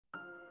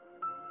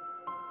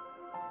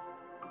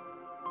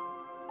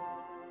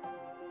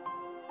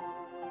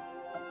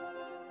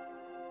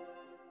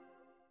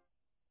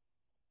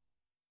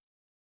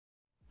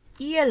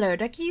Hello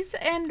duckies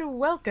and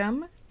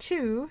welcome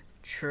to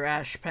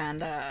Trash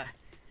Panda.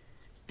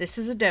 This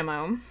is a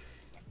demo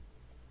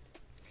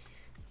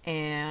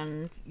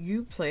and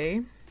you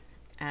play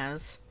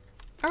as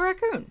a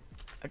raccoon,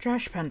 a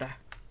trash panda.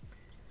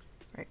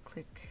 Right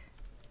click.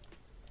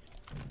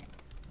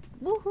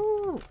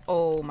 Woohoo!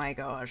 Oh my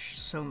gosh,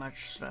 so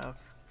much stuff.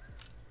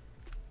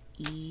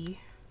 E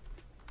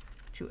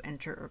to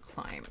enter or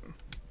climb.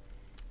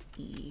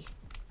 E,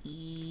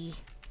 E,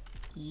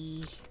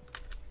 E.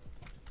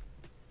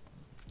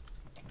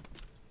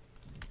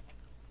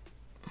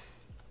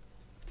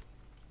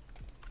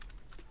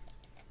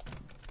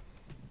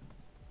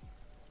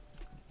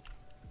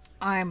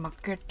 I'ma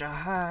get the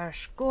high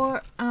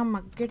score, I'ma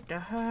get the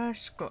high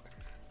score.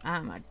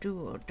 I'ma do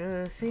all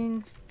the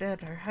things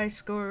that are high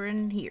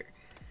scoring here.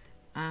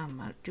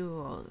 I'ma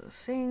do all the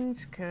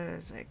things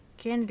 'cause I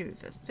can do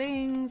the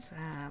things.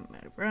 I'ma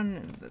run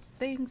in the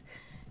things.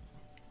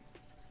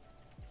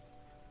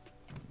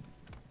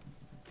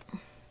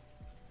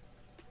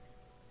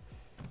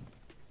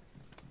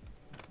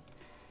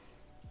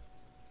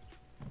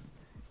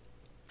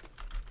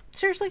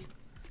 Seriously?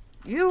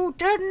 You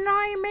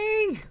deny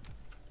me!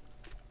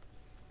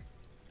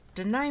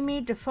 Deny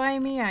me, defy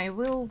me, I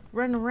will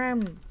run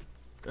around.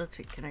 Let's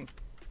see, can I?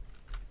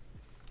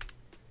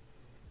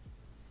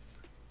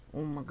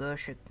 Oh my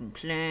gosh, I can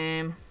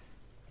climb.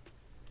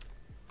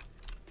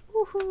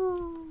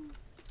 Woohoo!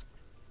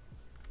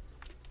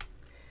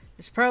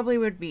 This probably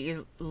would be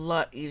a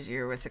lot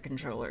easier with a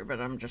controller, but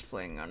I'm just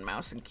playing on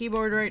mouse and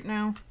keyboard right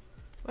now.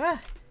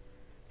 Ah!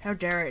 How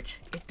dare it!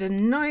 It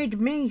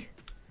denied me!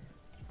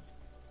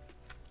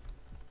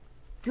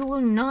 You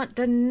will not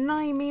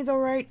deny me the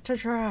right to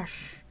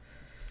trash!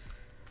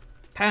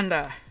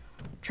 Panda.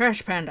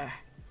 Trash panda.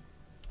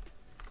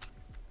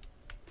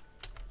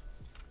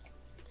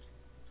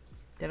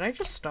 Did I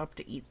just stop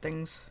to eat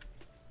things?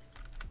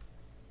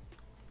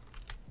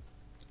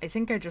 I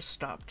think I just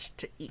stopped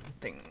to eat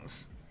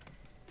things.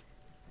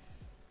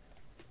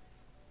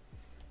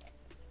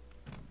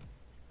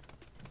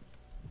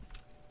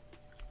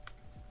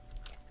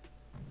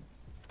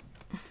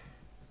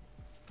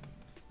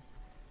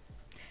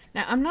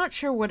 Now, I'm not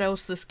sure what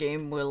else this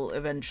game will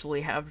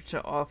eventually have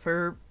to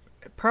offer.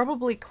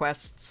 Probably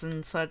quests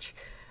and such,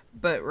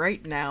 but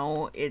right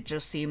now it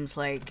just seems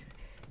like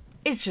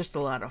it's just a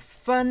lot of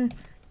fun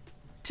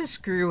to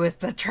screw with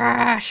the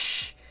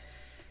trash.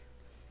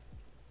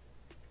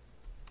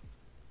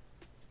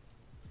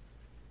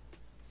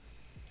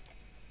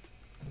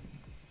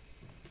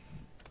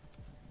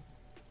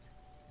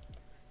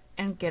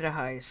 And get a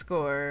high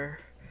score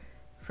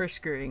for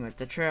screwing with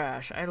the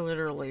trash. I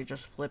literally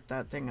just flipped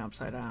that thing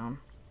upside down.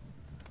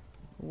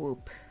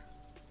 Whoop.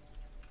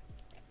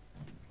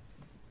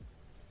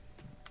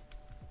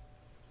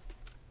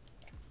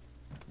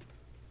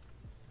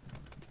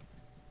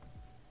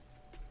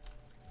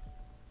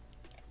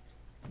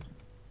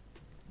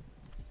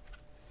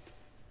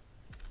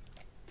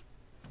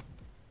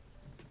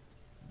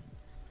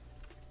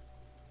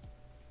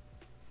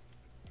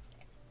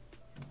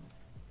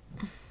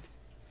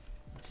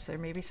 Is there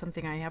maybe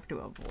something I have to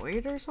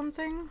avoid or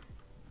something?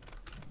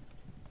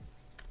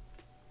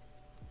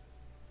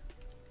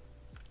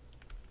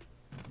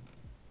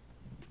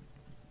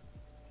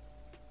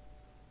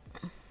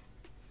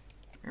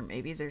 Or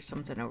maybe there's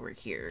something over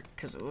here,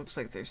 because it looks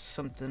like there's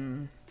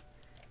something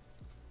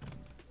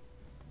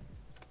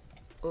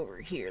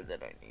over here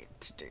that I need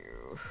to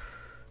do.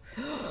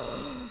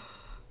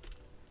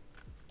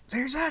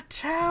 There's a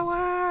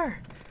tower!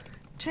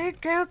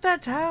 Take out the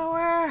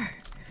tower!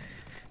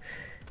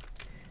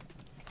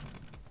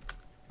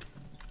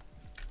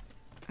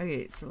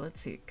 Okay, so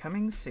let's see.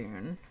 Coming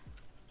soon.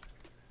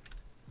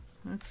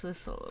 What's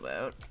this all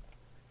about?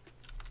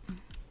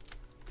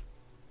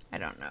 I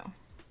don't know.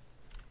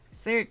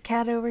 Is there a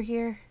cat over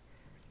here?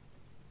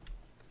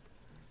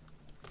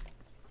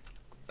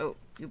 Oh,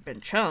 you've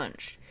been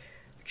challenged.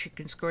 But you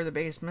can score the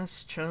base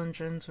miss.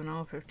 Challenge ends when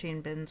all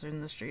 15 bins are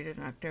in the street and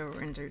October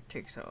Windsor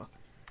takes all.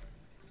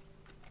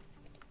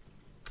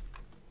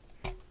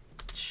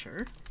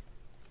 Sure.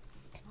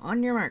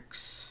 On your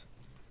marks.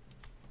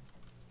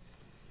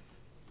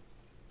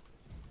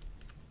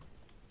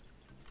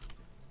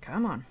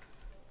 Come on.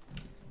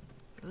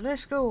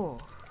 Let's go.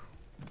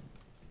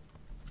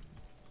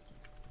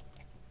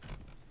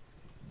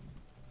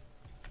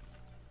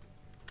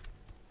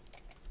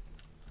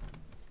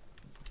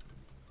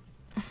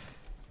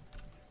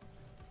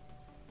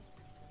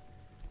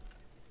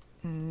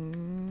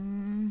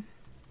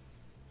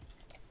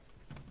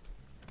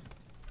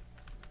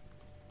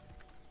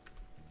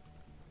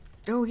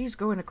 Oh, he's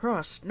going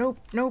across. Nope,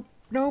 nope,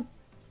 nope.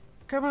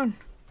 Come on.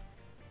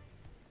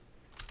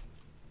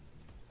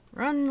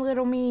 Run,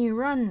 little me,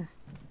 run.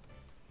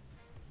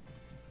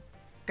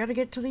 Gotta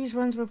get to these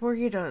ones before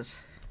he does.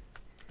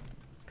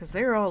 Because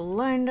they're all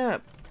lined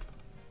up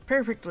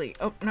perfectly.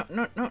 Oh, no,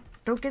 no, no.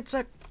 Don't get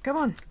stuck. Come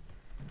on.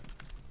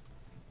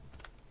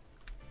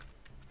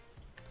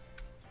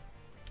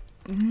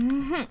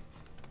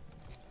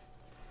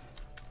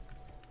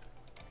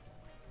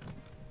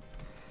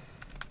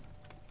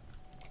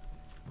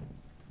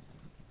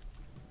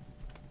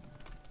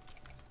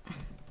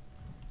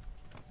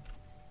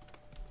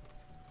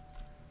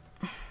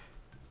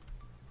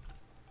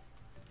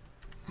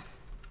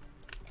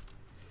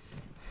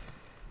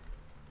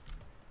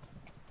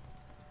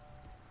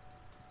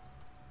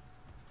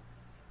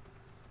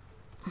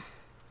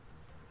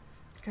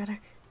 Gotta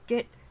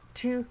get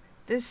to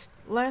this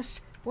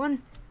last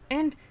one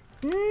and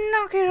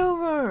knock it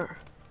over.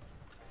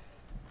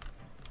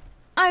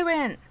 I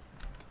win.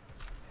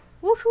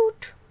 Woot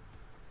woot.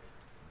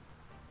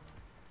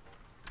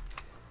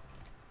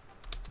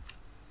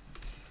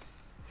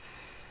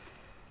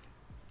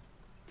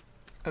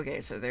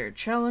 Okay, so they're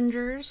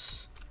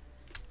challengers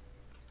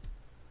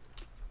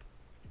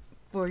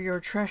for your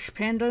trash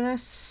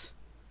pandaness.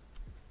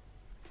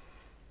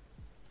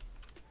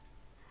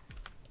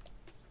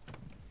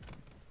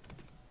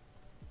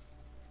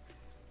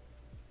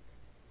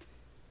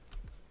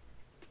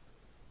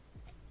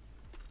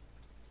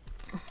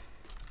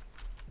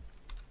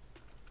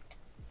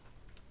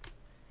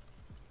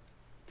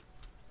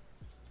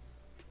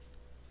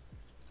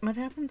 What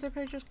happens if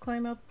I just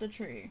climb up the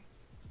tree?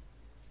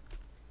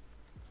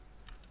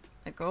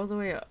 Like all the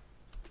way up.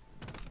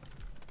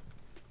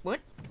 What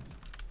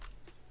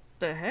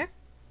the heck?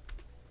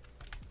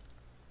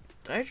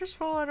 Did I just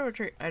fall out of a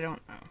tree? I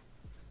don't know.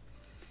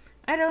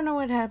 I don't know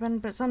what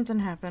happened, but something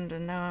happened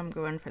and now I'm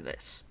going for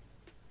this.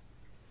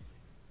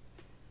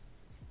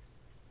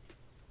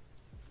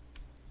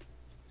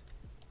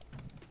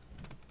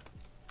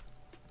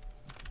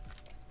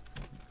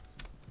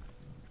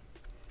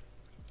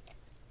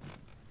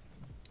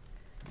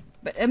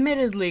 But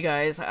admittedly,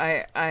 guys,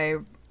 I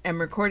am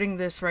recording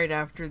this right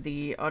after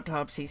the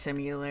autopsy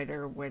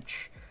simulator,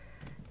 which,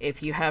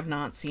 if you have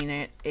not seen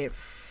it, it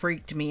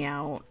freaked me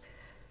out.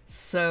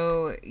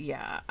 So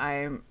yeah,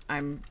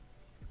 I'm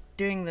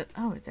doing the.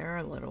 Oh, there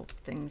are little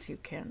things you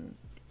can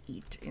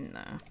eat in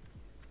the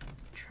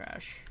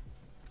trash.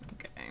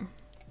 Okay.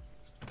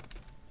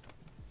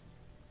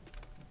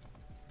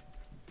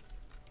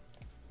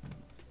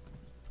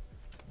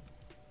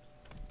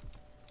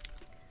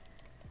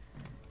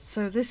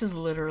 So this is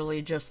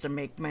literally just to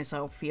make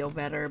myself feel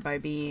better by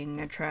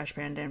being a trash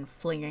panda and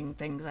flinging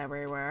things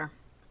everywhere.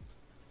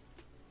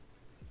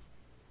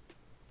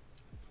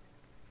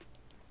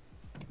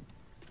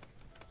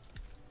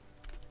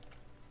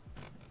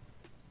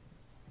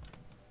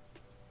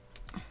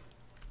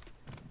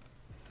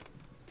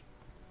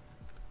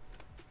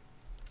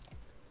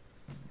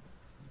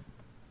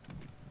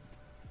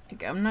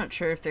 Like, I'm not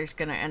sure if there's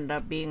gonna end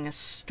up being a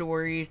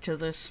story to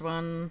this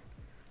one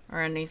or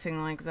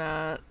anything like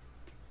that.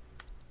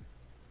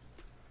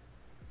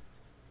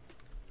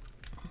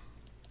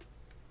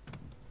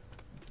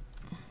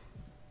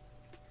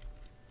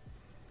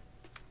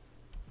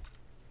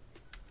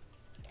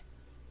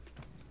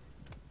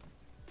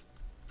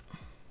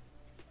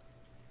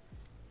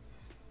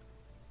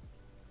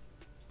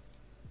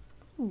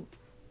 Ooh.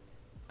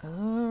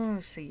 Oh,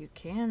 so you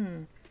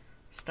can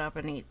stop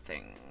and eat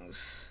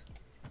things.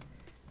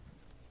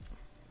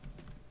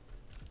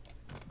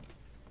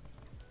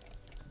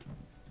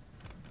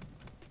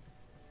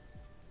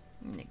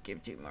 And it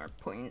gives you more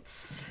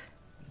points.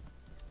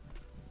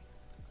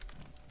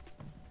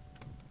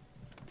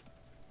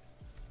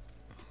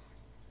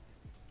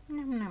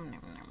 Nom nom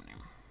nom nom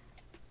nom.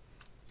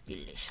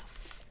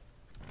 Delicious.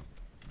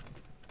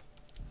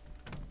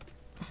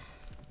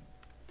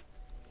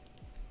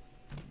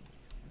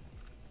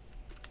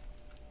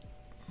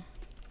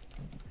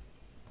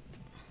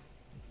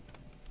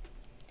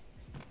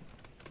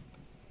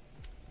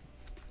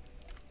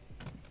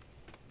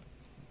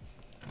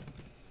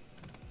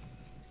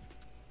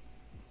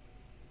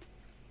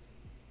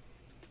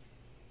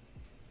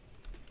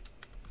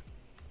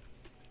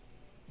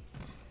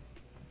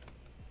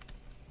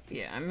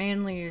 Yeah, I'm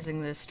mainly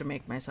using this to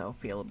make myself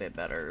feel a bit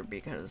better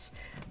because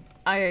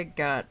I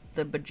got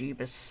the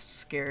bejeebus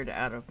scared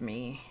out of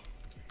me.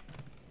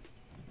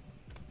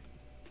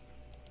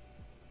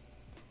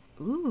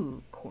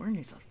 Ooh, corn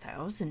is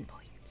 1,000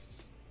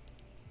 points.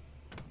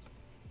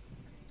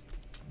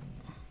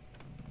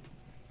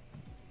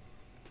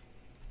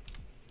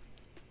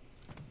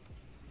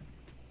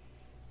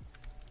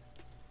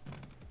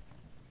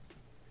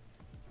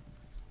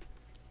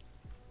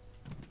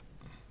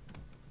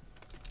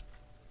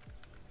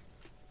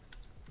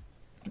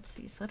 Let's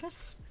see, is that a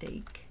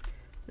steak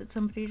that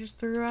somebody just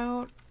threw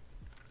out?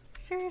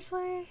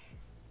 Seriously?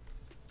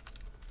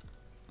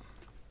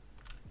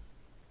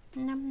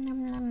 Nom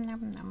nom nom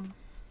nom nom.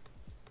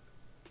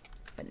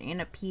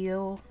 Banana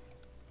peel.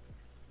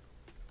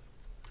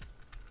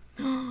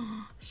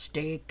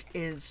 Steak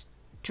is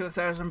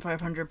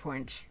 2,500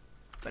 points.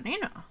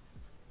 Banana.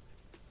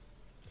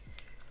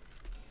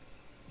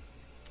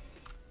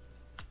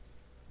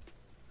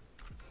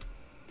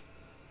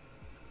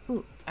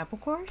 Ooh, apple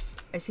cores?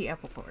 I see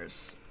apple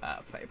cores.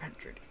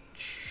 500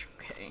 each.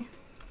 Okay.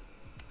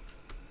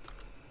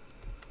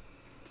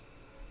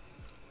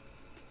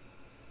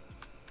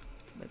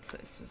 What's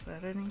this? Is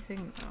that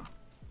anything? No.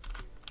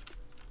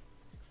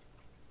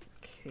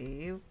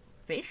 Okay,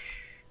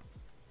 fish?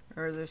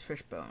 Or are those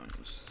fish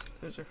bones?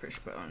 Those are fish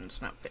bones,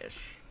 not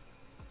fish.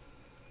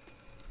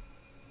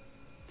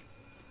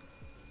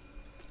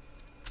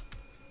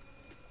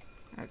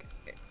 Okay.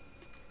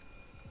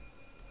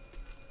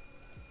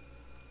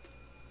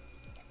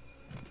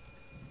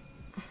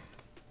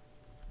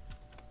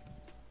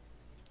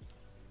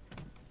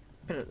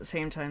 But at the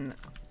same time,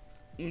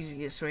 the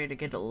easiest way to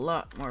get a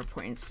lot more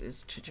points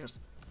is to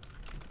just...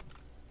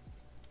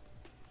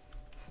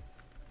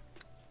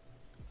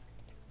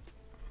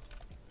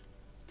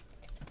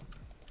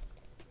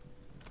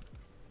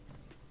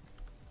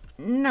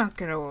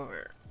 knock it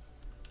over.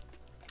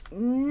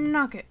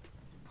 Knock it.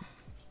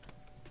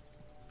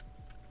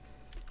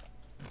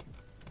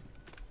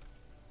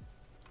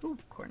 Ooh,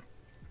 corn.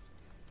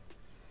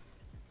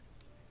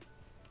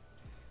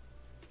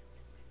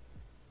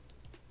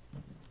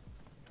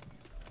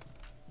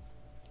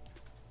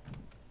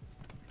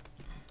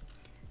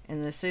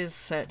 And this is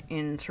set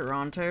in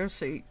Toronto,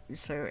 so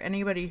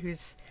anybody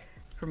who's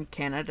from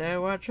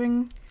Canada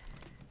watching,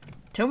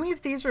 tell me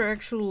if these are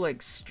actual,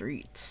 like,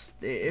 streets.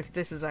 If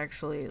this is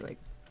actually, like,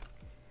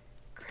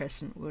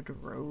 Crescentwood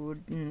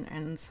Road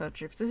and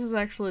such. If this is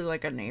actually,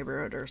 like, a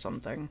neighborhood or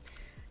something.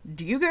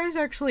 Do you guys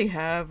actually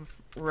have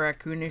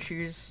raccoon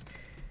issues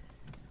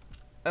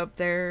up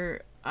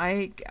there?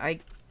 I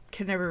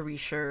can never be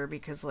sure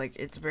because, like,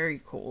 it's very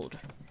cold.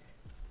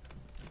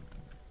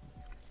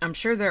 I'm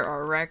sure there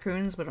are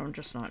raccoons, but I'm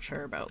just not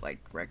sure about, like,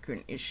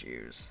 raccoon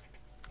issues.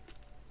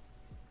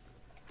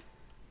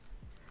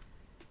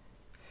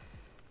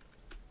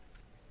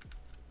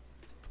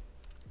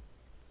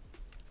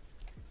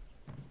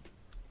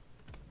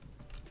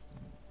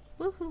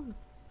 Woohoo!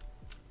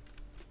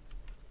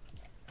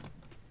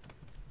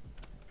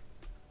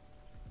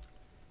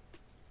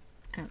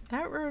 And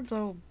that road's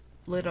all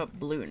lit up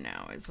blue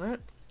now. Is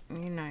that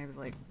mean I've,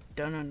 like,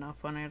 done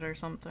enough on it or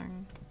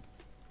something?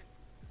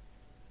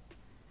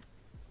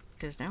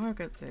 Because now I've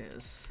got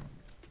this.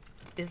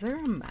 Is there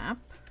a map?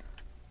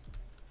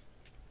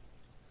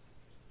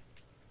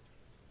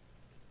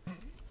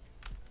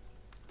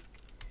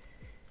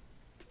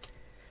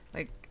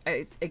 Like,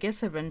 I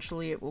guess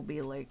eventually it will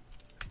be, like,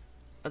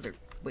 other...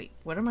 Wait,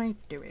 what am I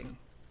doing?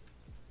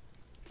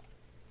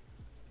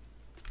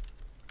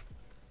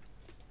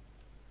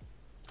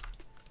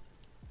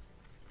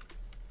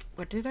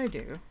 What did I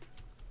do?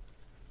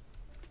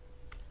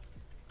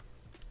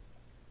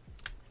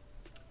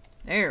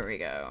 There we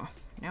go.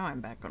 Now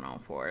I'm back on all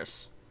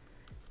fours.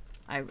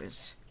 I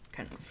was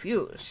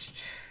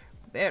confused.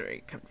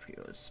 Very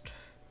confused.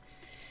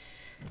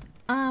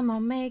 I'ma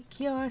make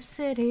your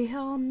city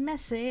all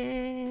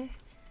messy.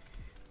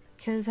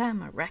 'Cause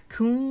I'm a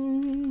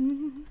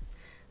raccoon.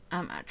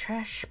 I'm a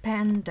trash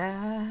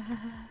panda.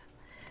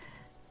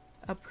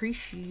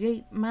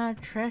 Appreciate my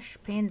trash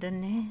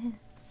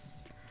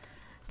panda-ness.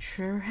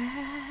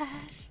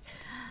 Trash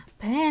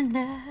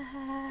panda.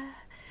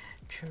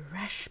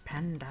 Trash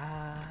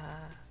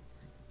panda.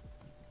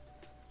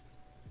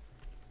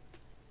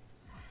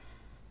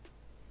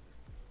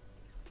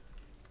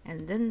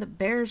 And then the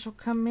bears will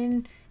come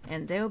in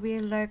and they'll be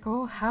like,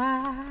 oh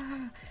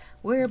hi,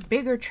 we're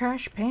bigger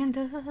trash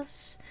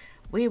pandas.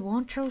 We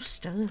want your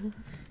stuff.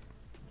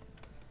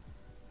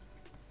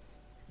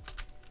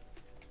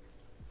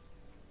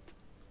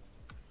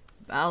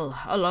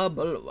 Valhalla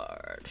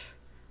Boulevard.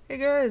 Hey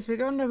guys, we're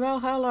going to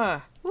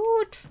Valhalla.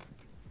 Woot!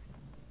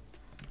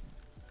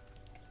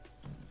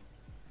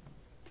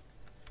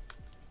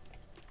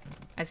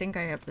 I think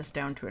I have this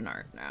down to an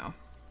art now.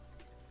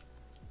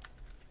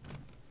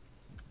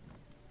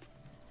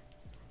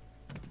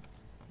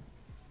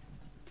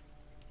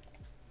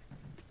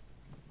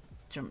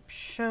 Jump,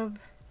 shove.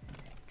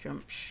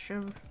 Jump,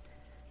 shove.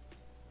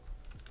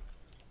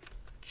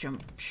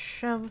 Jump,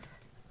 shove.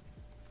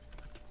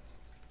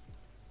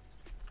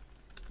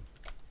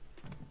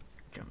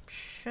 Jump,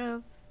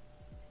 shove.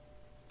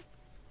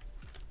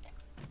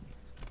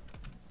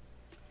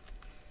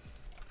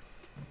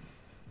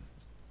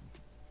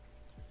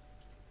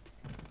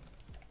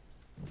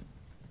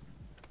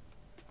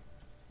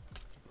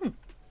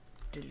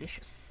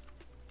 Delicious.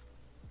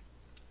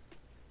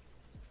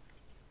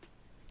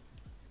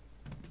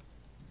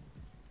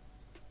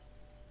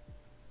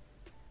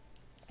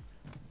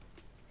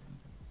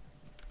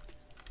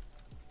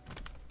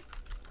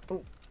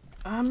 Oh,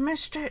 I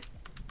missed it.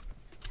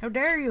 How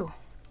dare you?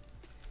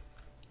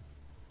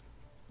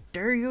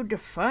 Dare you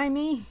defy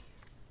me?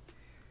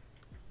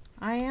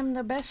 I am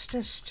the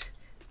bestest,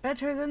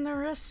 better than the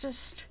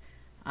restest.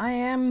 I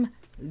am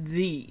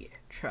the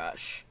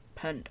trash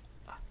panda.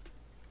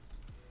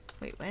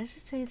 Wait, why does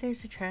it say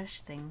there's a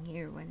trash thing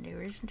here when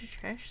there isn't a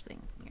trash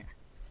thing here?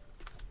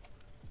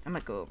 I'm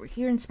gonna go over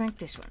here and smack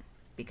this one,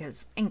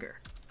 because anger.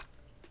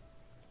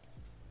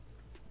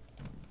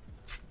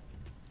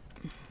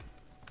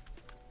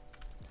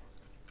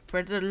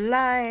 For the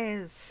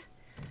lies!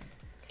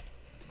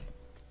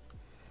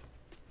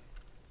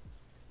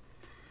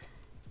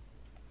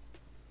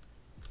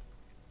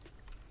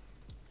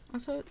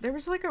 Also, there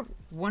was like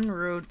one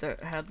road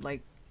that had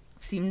like,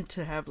 seemed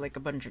to have like a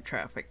bunch of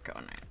traffic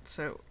on it.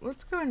 So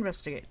let's go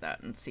investigate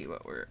that and see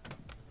what we're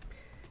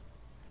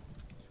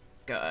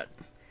got.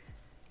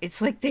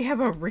 It's like they have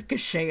a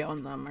ricochet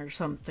on them or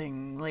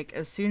something. Like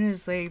as soon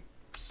as they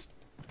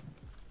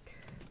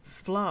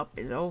flop,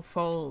 it all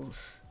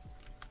falls.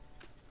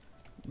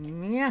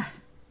 Yeah.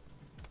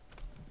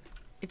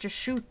 It just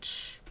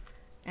shoots.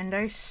 And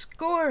I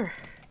score!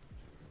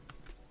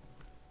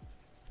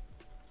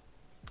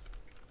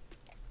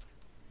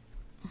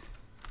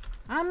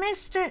 I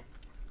missed it!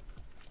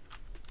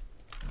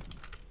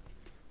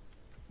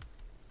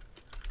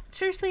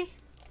 Seriously?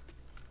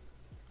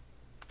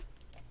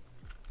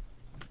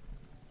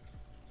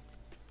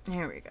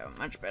 There we go.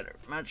 Much better.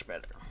 Much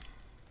better.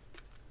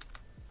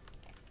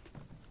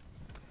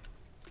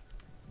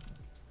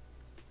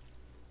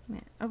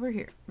 Man, over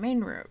here.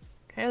 Main road.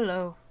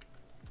 Hello.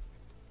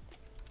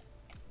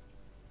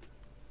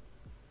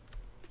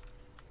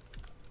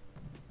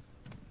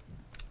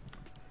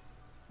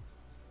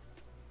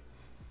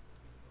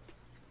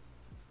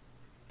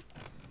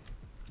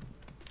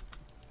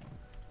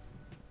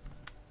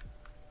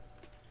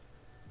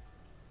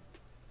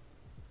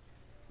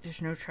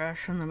 There's no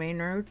trash on the main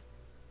road.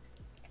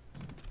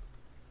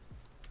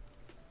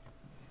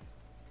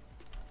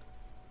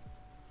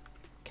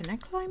 Can I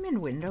climb in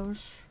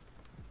windows?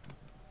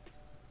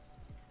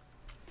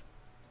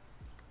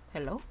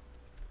 Hello?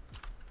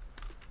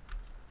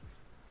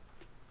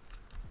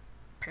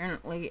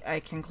 Apparently I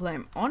can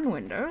climb on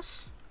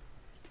windows.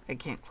 I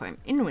can't climb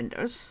in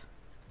windows.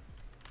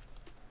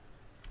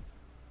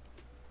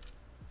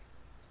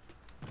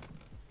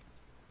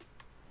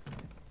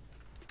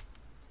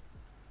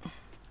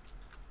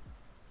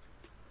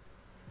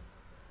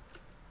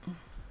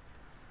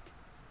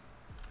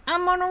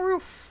 I'm on a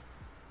roof.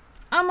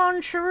 I'm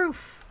on Sharoof.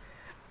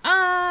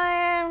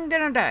 I'm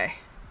gonna die.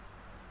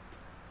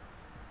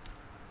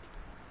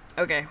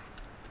 Okay.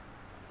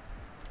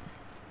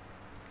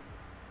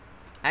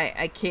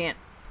 I can't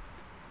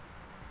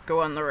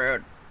go on the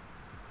road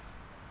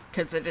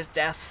because it is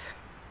death.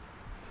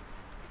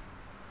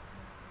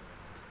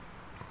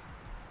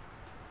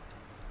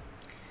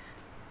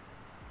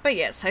 But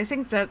yes, I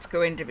think that's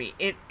going to be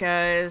it,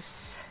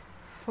 guys,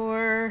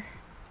 for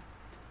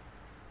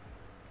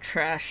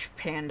Trash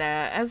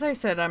Panda. As I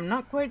said, I'm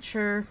not quite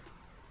sure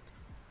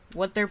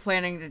what they're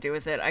planning to do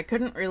with it. I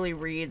couldn't really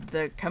read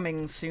the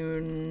coming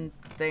soon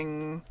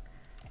thing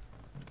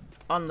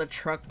on the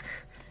truck.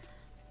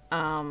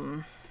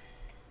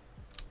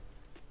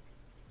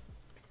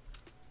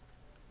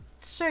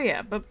 So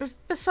yeah, but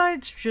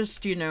besides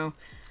just, you know,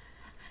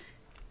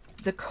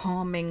 the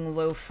calming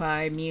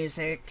lo-fi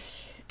music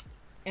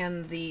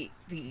and the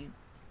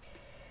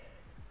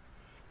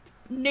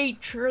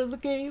nature of the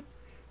game,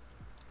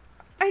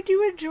 I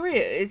do enjoy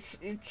it.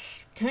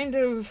 It's kind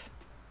of,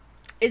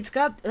 it's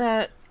got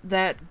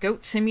that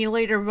Goat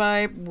Simulator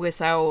vibe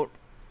without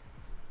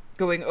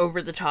going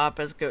over the top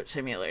as Goat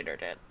Simulator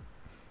did.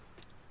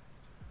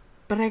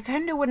 But I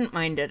kind of wouldn't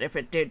mind it if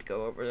it did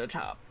go over the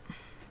top.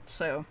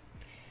 So,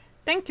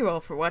 thank you all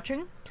for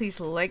watching.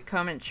 Please like,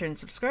 comment, share, and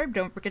subscribe.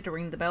 Don't forget to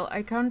ring the bell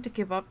icon to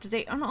keep up to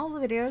date on all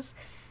the videos.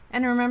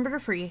 And remember to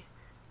free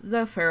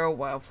the feral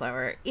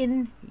wildflower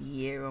in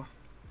you.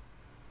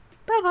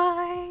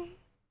 Bye-bye!